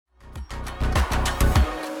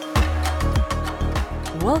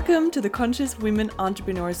Welcome to the Conscious Women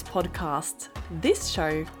Entrepreneurs podcast. This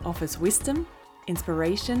show offers wisdom,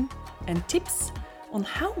 inspiration, and tips on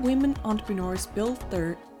how women entrepreneurs build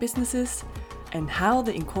their businesses and how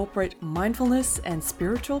they incorporate mindfulness and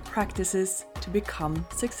spiritual practices to become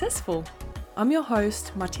successful. I'm your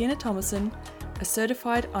host, Martina Thomason, a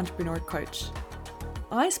certified entrepreneur coach.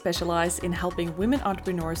 I specialize in helping women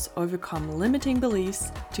entrepreneurs overcome limiting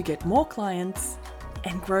beliefs to get more clients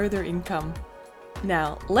and grow their income.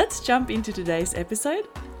 Now, let's jump into today's episode.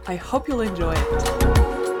 I hope you'll enjoy it.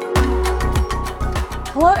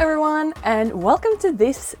 Hello everyone, and welcome to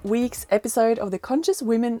this week's episode of the Conscious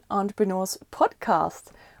Women Entrepreneurs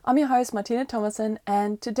podcast. I'm your host, Martina Thomason,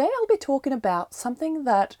 and today I'll be talking about something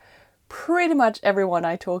that pretty much everyone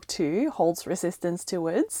I talk to holds resistance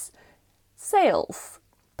towards: sales.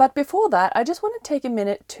 But before that, I just want to take a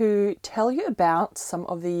minute to tell you about some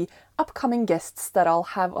of the upcoming guests that I'll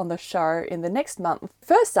have on the show in the next month.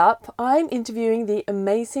 First up, I'm interviewing the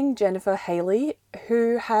amazing Jennifer Haley,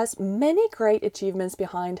 who has many great achievements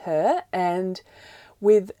behind her, and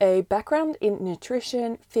with a background in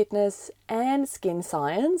nutrition, fitness, and skin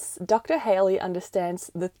science, Dr. Haley understands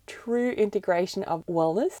the true integration of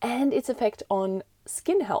wellness and its effect on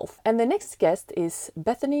skin health. And the next guest is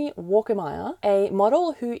Bethany Walkermeyer, a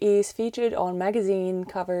model who is featured on magazine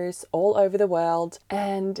covers all over the world.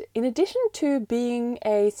 And in addition to being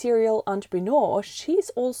a serial entrepreneur,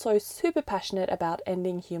 she's also super passionate about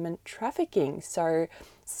ending human trafficking. So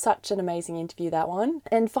such an amazing interview, that one.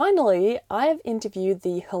 And finally, I've interviewed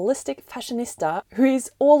the holistic fashionista who is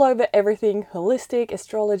all over everything holistic,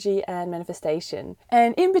 astrology, and manifestation.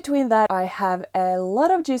 And in between that, I have a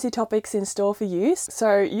lot of juicy topics in store for you,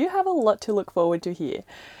 so you have a lot to look forward to here.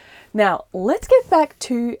 Now, let's get back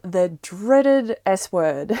to the dreaded S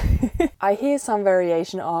word. I hear some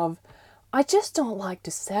variation of, "I just don't like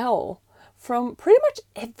to sell," from pretty much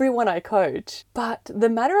everyone I coach. But the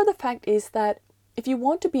matter of the fact is that if you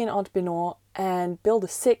want to be an entrepreneur and build a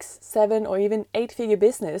 6, 7, or even 8-figure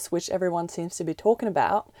business, which everyone seems to be talking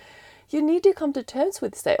about, you need to come to terms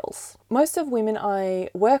with sales. Most of women I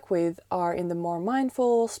work with are in the more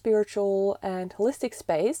mindful, spiritual, and holistic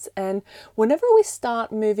space, and whenever we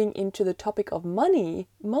start moving into the topic of money,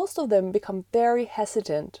 most of them become very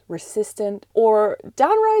hesitant, resistant, or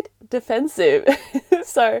downright defensive.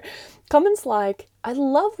 So comments like, "I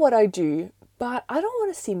love what I do, but I don't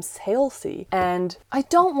want to seem salesy," and "I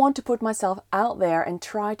don't want to put myself out there and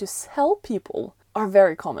try to sell people," are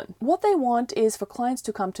very common. What they want is for clients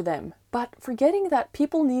to come to them, but forgetting that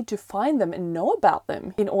people need to find them and know about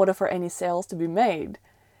them in order for any sales to be made.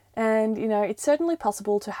 And it's certainly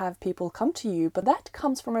possible to have people come to you, but that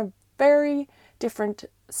comes from a very different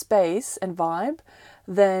space and vibe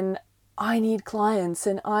than "I need clients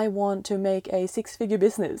and I want to make a 6-figure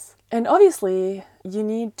business." And obviously, you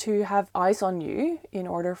need to have eyes on you in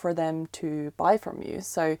order for them to buy from you.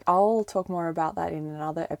 So I'll talk more about that in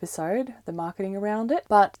another episode, the marketing around it.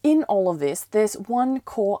 But in all of this, there's one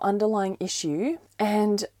core underlying issue,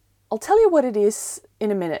 and I'll tell you what it is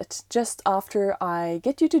in a minute, just after I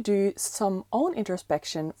get you to do some own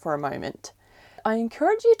introspection for a moment. I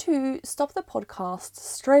encourage you to stop the podcast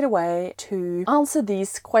straight away to answer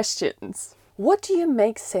these questions. What do you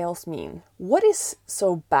make sales mean? What is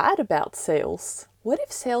so bad about sales? What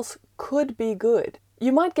if sales could be good?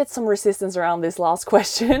 You might get some resistance around this last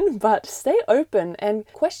question, but stay open and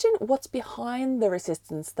question what's behind the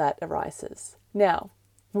resistance that arises. Now,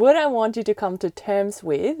 what I want you to come to terms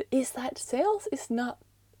with is that sales is not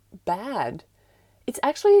bad. It's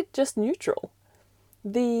actually just neutral.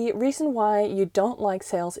 The reason why you don't like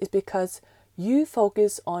sales is because you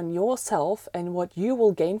focus on yourself and what you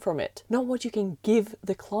will gain from it, not what you can give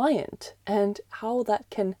the client and how that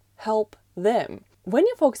can help them. When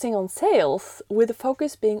you're focusing on sales, with the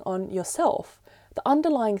focus being on yourself, the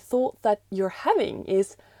underlying thought that you're having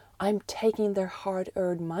is, "I'm taking their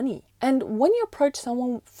hard-earned money." And when you approach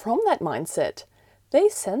someone from that mindset, they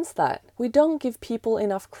sense that. We don't give people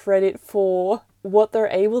enough credit for what they're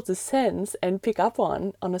able to sense and pick up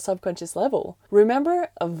on a subconscious level. Remember,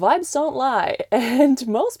 vibes don't lie, and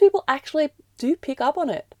most people actually do pick up on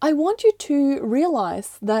it. I want you to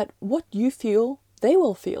realize that what you feel, they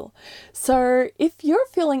will feel. So if you're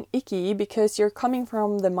feeling icky because you're coming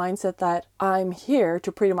from the mindset that "I'm here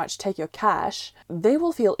to pretty much take your cash," they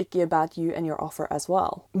will feel icky about you and your offer as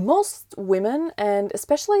well. Most women, and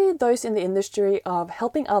especially those in the industry of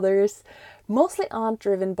helping others, mostly aren't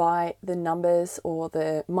driven by the numbers or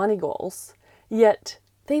the money goals, yet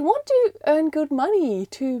they want to earn good money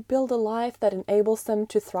to build a life that enables them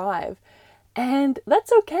to thrive. And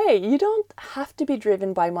that's okay. You don't have to be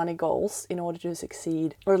driven by money goals in order to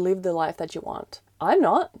succeed or live the life that you want. I'm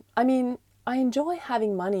not. I mean, I enjoy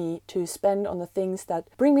having money to spend on the things that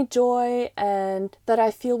bring me joy and that I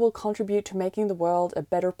feel will contribute to making the world a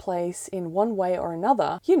better place in one way or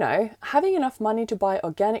another. You know, having enough money to buy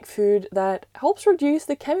organic food that helps reduce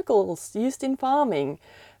the chemicals used in farming,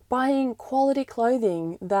 buying quality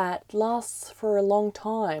clothing that lasts for a long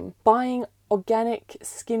time, buying organic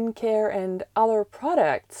skincare and other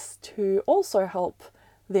products to also help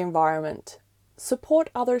the environment. Support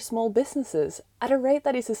other small businesses at a rate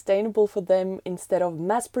that is sustainable for them instead of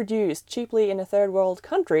mass-produced cheaply in a third world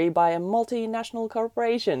country by a multinational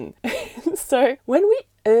corporation. So when we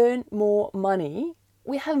earn more money,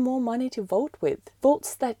 we have more money to vote with.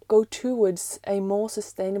 Votes that go towards a more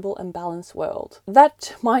sustainable and balanced world.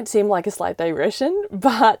 That might seem like a slight digression,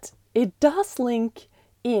 but it does link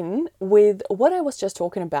in with what I was just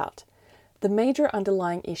talking about. The major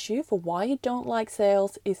underlying issue for why you don't like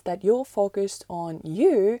sales is that you're focused on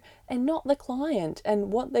you and not the client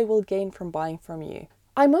and what they will gain from buying from you.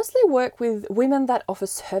 I mostly work with women that offer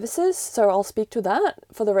services, so I'll speak to that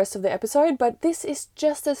for the rest of the episode, but this is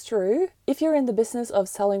just as true if you're in the business of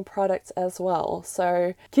selling products as well,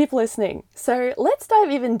 so keep listening. So let's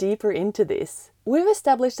dive even deeper into this. We've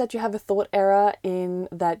established that you have a thought error in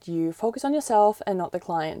that you focus on yourself and not the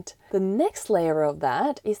client. The next layer of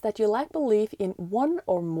that is that you lack belief in one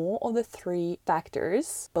or more of the three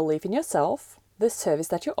factors: belief in yourself, the service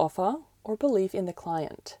that you offer, or belief in the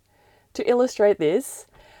client. To illustrate this,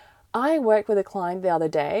 I worked with a client the other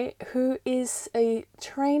day who is a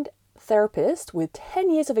trained therapist with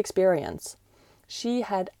 10 years of experience. She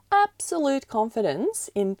had absolute confidence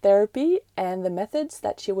in therapy and the methods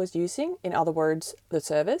that she was using, in other words, the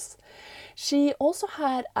service. She also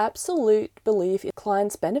had absolute belief in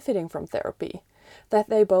clients benefiting from therapy, that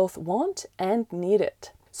they both want and need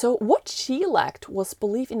it. So what she lacked was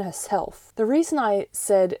belief in herself. The reason I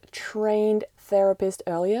said trained therapist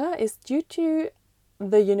earlier is due to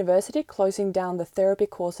the university closing down the therapy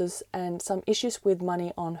courses and some issues with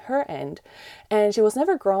money on her end. And she was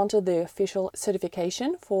never granted the official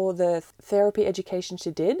certification for the therapy education she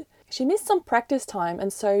did. She missed some practice time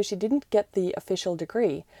and so she didn't get the official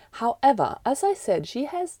degree. However, as I said, she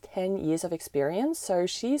has 10 years of experience, so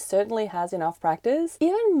she certainly has enough practice,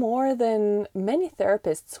 even more than many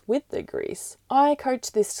therapists with degrees. I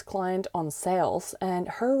coached this client on sales and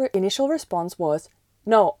her initial response was,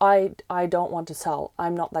 "No, I don't want to sell.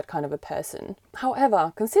 I'm not that kind of a person."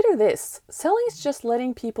 However, consider this. Selling is just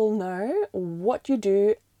letting people know what you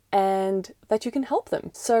do and that you can help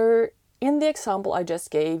them. So in the example I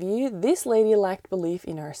just gave you, this lady lacked belief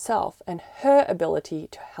in herself and her ability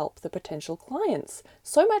to help the potential clients.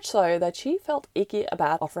 So much so that she felt icky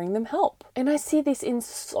about offering them help. And I see this in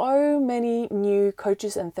so many new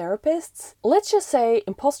coaches and therapists. Let's just say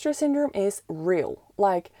imposter syndrome is real.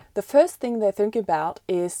 Like, the first thing they think about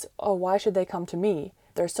is, oh, why should they come to me?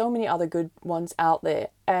 There's so many other good ones out there.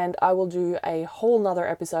 And I will do a whole nother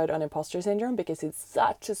episode on imposter syndrome because it's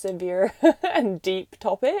such a severe and deep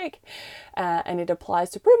topic. And it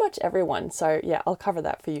applies to pretty much everyone. So yeah, I'll cover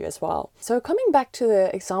that for you as well. So coming back to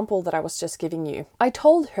the example that I was just giving you, I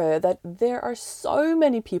told her that there are so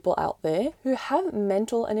many people out there who have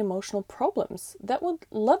mental and emotional problems that would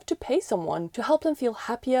love to pay someone to help them feel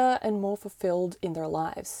happier and more fulfilled in their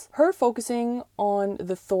lives. Her focusing on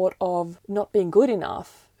the thought of not being good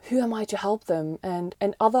enough, who am I to help them, and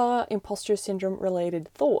other imposter syndrome related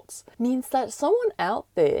thoughts means that someone out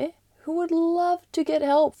there who would love to get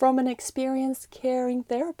help from an experienced, caring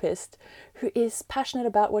therapist who is passionate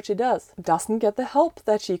about what she does doesn't get the help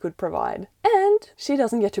that she could provide. And she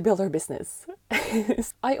doesn't get to build her business.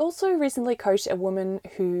 I also recently coached a woman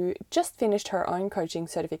who just finished her own coaching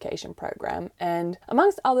certification program, and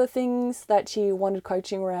amongst other things that she wanted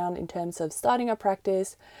coaching around in terms of starting a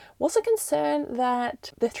practice was a concern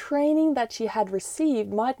that the training that she had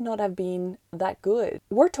received might not have been that good.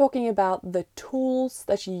 We're talking about the tools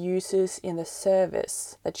that she uses in the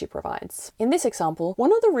service that she provides. In this example,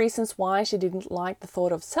 one of the reasons why she didn't like the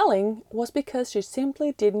thought of selling was because she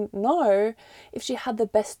simply didn't know if she had the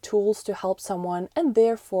best tools to help someone, and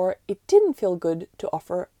therefore it didn't feel good to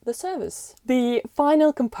offer the service. The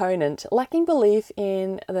final component, lacking belief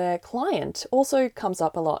in the client, also comes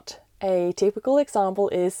up a lot. A typical example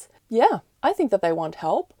is, yeah, I think that they want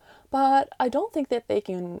help, but I don't think that they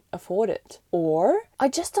can afford it. Or, I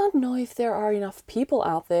just don't know if there are enough people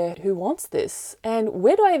out there who wants this. And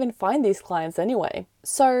where do I even find these clients anyway?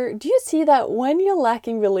 So, do you see that when you're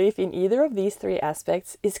lacking belief in either of these three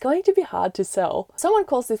aspects, it's going to be hard to sell? Someone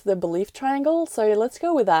calls this the belief triangle, so let's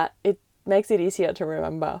go with that. It makes it easier to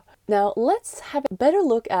remember. Now, let's have a better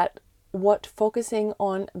look at what focusing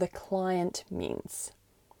on the client means.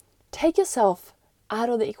 Take yourself out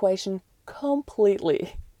of the equation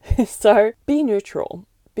completely. So be neutral.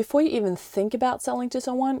 Before you even think about selling to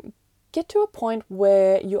someone, get to a point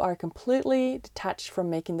where you are completely detached from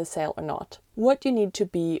making the sale or not. What you need to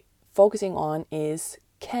be focusing on is,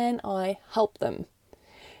 can I help them?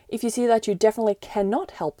 If you see that you definitely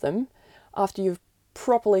cannot help them after you've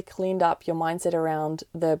properly cleaned up your mindset around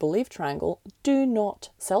the belief triangle, do not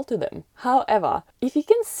sell to them. However, if you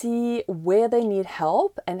can see where they need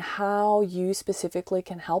help and how you specifically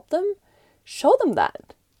can help them, show them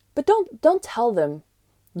that. But don't tell them,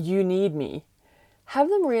 you need me. Have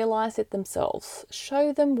them realize it themselves.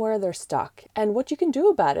 Show them where they're stuck and what you can do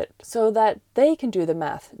about it so that they can do the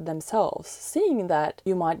math themselves, seeing that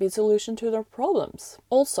you might be a solution to their problems.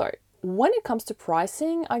 Also, when it comes to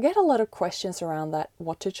pricing, I get a lot of questions around that,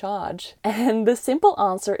 what to charge. And the simple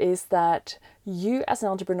answer is that you as an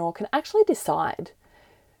entrepreneur can actually decide.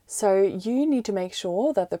 So you need to make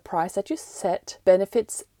sure that the price that you set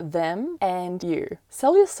benefits them and you.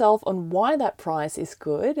 Sell yourself on why that price is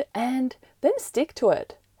good and then stick to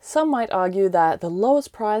it. Some might argue that the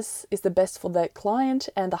lowest price is the best for the client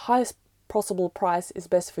and the highest possible price is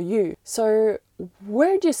best for you. So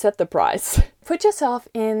where do you set the price? Put yourself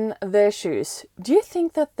in their shoes. Do you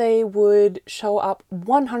think that they would show up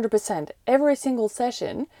 100% every single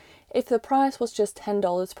session if the price was just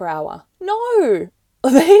 $10 per hour? No!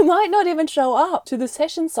 They might not even show up to the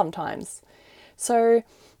session sometimes. So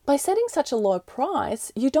by setting such a low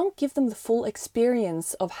price, you don't give them the full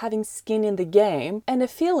experience of having skin in the game and a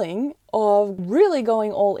feeling of really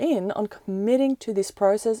going all in on committing to this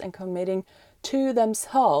process and committing to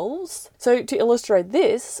themselves. So to illustrate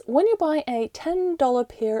this, when you buy a $10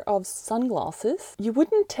 pair of sunglasses, you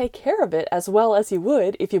wouldn't take care of it as well as you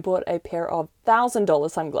would if you bought a pair of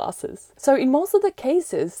 $1,000 sunglasses. So in most of the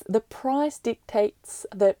cases, the price dictates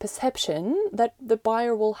the perception that the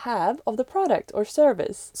buyer will have of the product or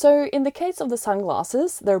service. So in the case of the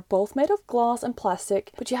sunglasses, they're both made of glass and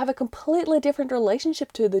plastic, but you have a completely different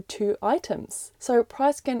relationship to the two items. So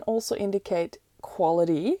price can also indicate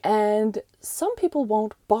quality, and some people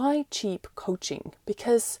won't buy cheap coaching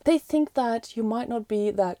because they think that you might not be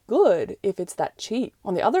that good if it's that cheap.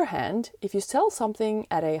 On the other hand, if you sell something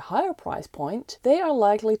at a higher price point, they are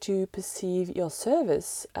likely to perceive your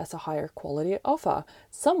service as a higher quality offer,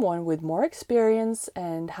 someone with more experience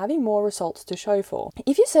and having more results to show for.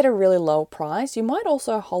 If you set a really low price, you might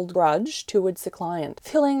also hold grudge towards the client,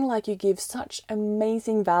 feeling like you give such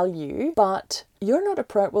amazing value, but you're not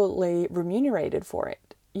appropriately remunerated for it.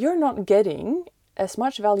 You're not getting as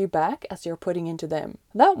much value back as you're putting into them.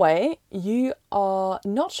 That way, you are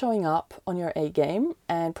not showing up on your A game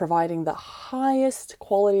and providing the highest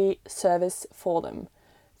quality service for them.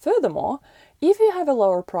 Furthermore, if you have a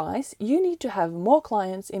lower price, you need to have more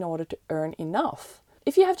clients in order to earn enough.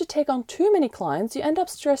 If you have to take on too many clients, you end up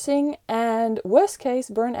stressing and, worst case,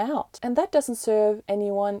 burn out. And that doesn't serve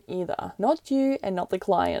anyone either. Not you and not the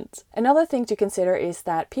client. Another thing to consider is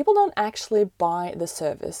that people don't actually buy the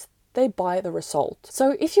service. They buy the result.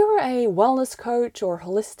 So if you're a wellness coach or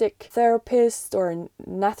holistic therapist or a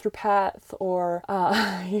naturopath or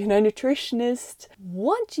nutritionist,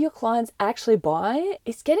 what your clients actually buy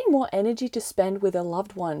is getting more energy to spend with their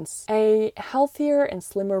loved ones. A healthier and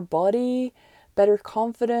slimmer body, better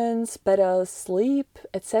confidence, better sleep,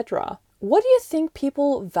 etc. What do you think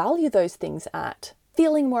people value those things at?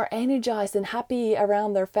 Feeling more energized and happy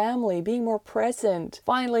around their family, being more present,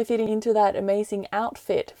 finally fitting into that amazing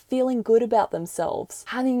outfit, feeling good about themselves,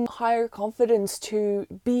 having higher confidence to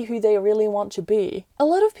be who they really want to be. A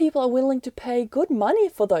lot of people are willing to pay good money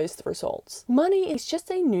for those results. Money is just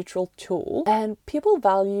a neutral tool and people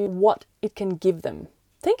value what it can give them.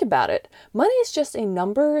 Think about it. Money is just a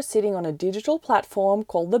number sitting on a digital platform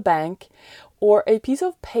called the bank or a piece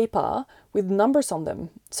of paper with numbers on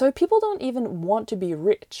them. So people don't even want to be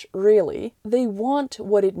rich, really. They want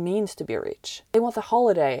what it means to be rich. They want the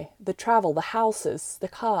holiday, the travel, the houses, the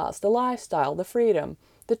cars, the lifestyle, the freedom,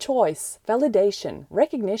 the choice, validation,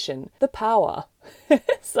 recognition, the power.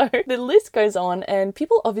 So the list goes on and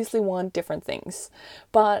people obviously want different things.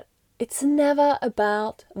 But it's never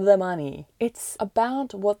about the money. It's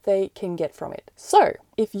about what they can get from it. So,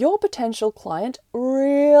 if your potential client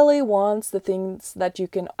really wants the things that you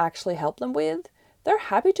can actually help them with, they're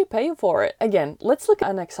happy to pay you for it. Again, let's look at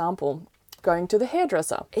an example. Going to the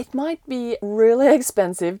hairdresser. It might be really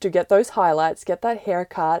expensive to get those highlights, get that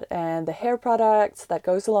haircut and the hair products that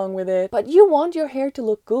goes along with it, but you want your hair to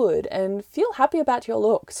look good and feel happy about your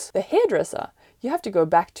looks. The hairdresser you have to go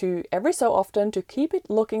back to every so often to keep it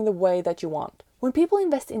looking the way that you want. When people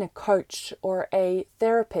invest in a coach or a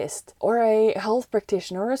therapist or a health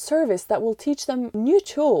practitioner or a service that will teach them new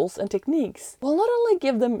tools and techniques, will not only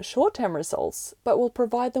give them short-term results, but will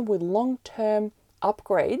provide them with long-term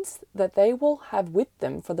upgrades that they will have with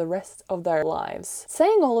them for the rest of their lives.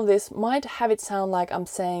 Saying all of this might have it sound like I'm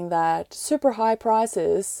saying that super high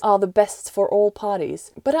prices are the best for all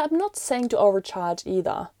parties, but I'm not saying to overcharge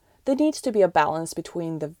either. There needs to be a balance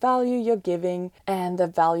between the value you're giving and the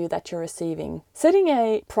value that you're receiving. Setting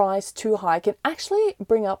a price too high can actually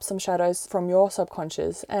bring up some shadows from your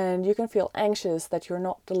subconscious, and you can feel anxious that you're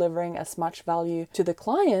not delivering as much value to the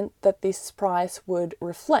client that this price would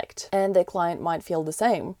reflect, and the client might feel the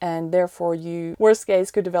same, and therefore you, worst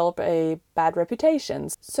case, could develop a bad reputation.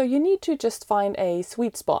 So you need to just find a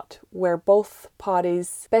sweet spot where both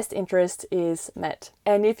parties' best interest is met.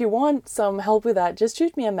 And if you want some help with that, just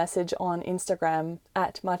shoot me a message on Instagram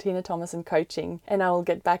at Martina Thomason Coaching, and I will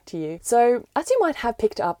get back to you. So, as you might have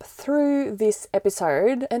picked up through this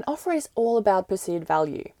episode, an offer is all about perceived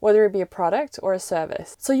value, whether it be a product or a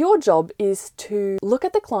service. So your job is to look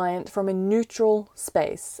at the client from a neutral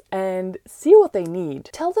space and see what they need.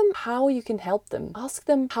 Tell them how you can help them. Ask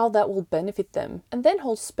them how that will benefit them, and then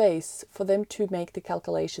hold space for them to make the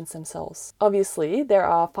calculations themselves. Obviously, there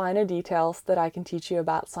are finer details that I can teach you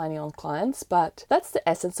about signing on clients, but that's the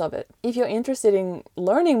essence of it. If you're interested in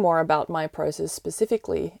learning more about my process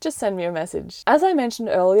specifically, just send me a message. As I mentioned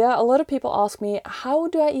earlier, a lot of people ask me, how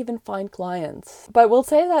do I even find clients? But we'll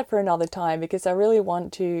save that for another time, because I really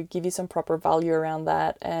want to give you some proper value around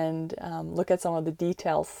that and look at some of the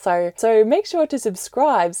details. So make sure to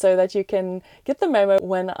subscribe so that you can get the memo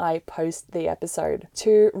when I post the episode.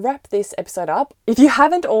 To wrap this episode up, if you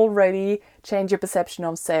haven't already changed your perception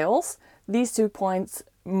of sales, these 2 points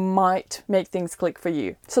might make things click for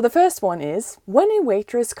you. So the first one is, when a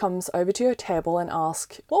waitress comes over to your table and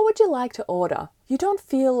asks, what would you like to order? You don't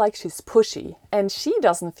feel like she's pushy, and she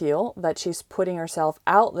doesn't feel that she's putting herself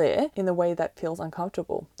out there in a way that feels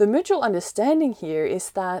uncomfortable. The mutual understanding here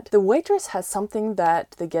is that the waitress has something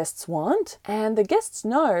that the guests want, and the guests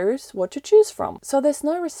knows what to choose from. So there's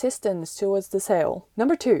no resistance towards the sale.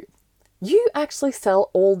 Number 2, you actually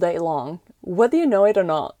sell all day long, whether you know it or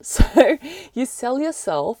not. So you sell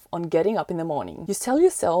yourself on getting up in the morning. You sell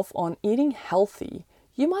yourself on eating healthy.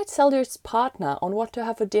 You might sell your partner on what to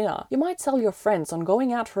have for dinner. You might sell your friends on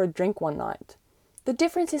going out for a drink one night. The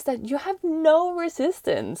difference is that you have no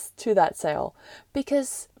resistance to that sale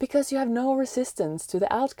because you have no resistance to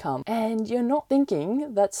the outcome, and you're not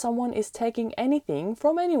thinking that someone is taking anything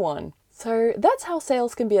from anyone. So that's how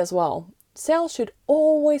sales can be as well. Sales should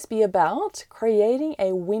always be about creating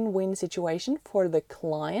a win-win situation for the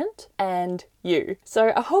client and you.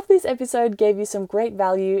 So I hope this episode gave you some great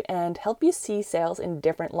value and helped you see sales in a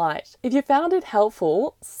different light. If you found it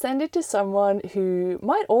helpful, send it to someone who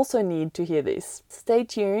might also need to hear this. Stay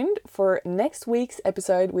tuned for next week's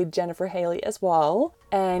episode with Jennifer Haley as well,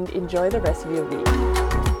 and enjoy the rest of your week.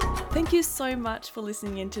 Thank you so much for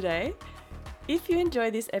listening in today. If you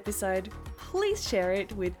enjoyed this episode, please share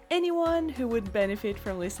it with anyone who would benefit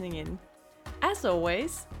from listening in. As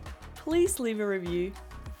always, please leave a review,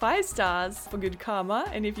 5 stars for good karma,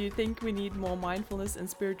 and if you think we need more mindfulness and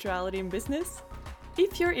spirituality in business.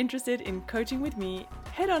 If you're interested in coaching with me,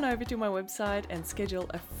 head on over to my website and schedule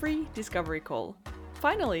a free discovery call.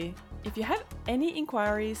 Finally, if you have any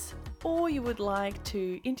inquiries or you would like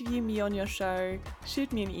to interview me on your show,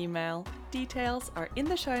 shoot me an email. Details are in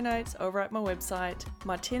the show notes over at my website,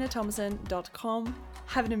 martinathomason.com.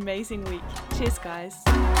 Have an amazing week. Cheers, guys.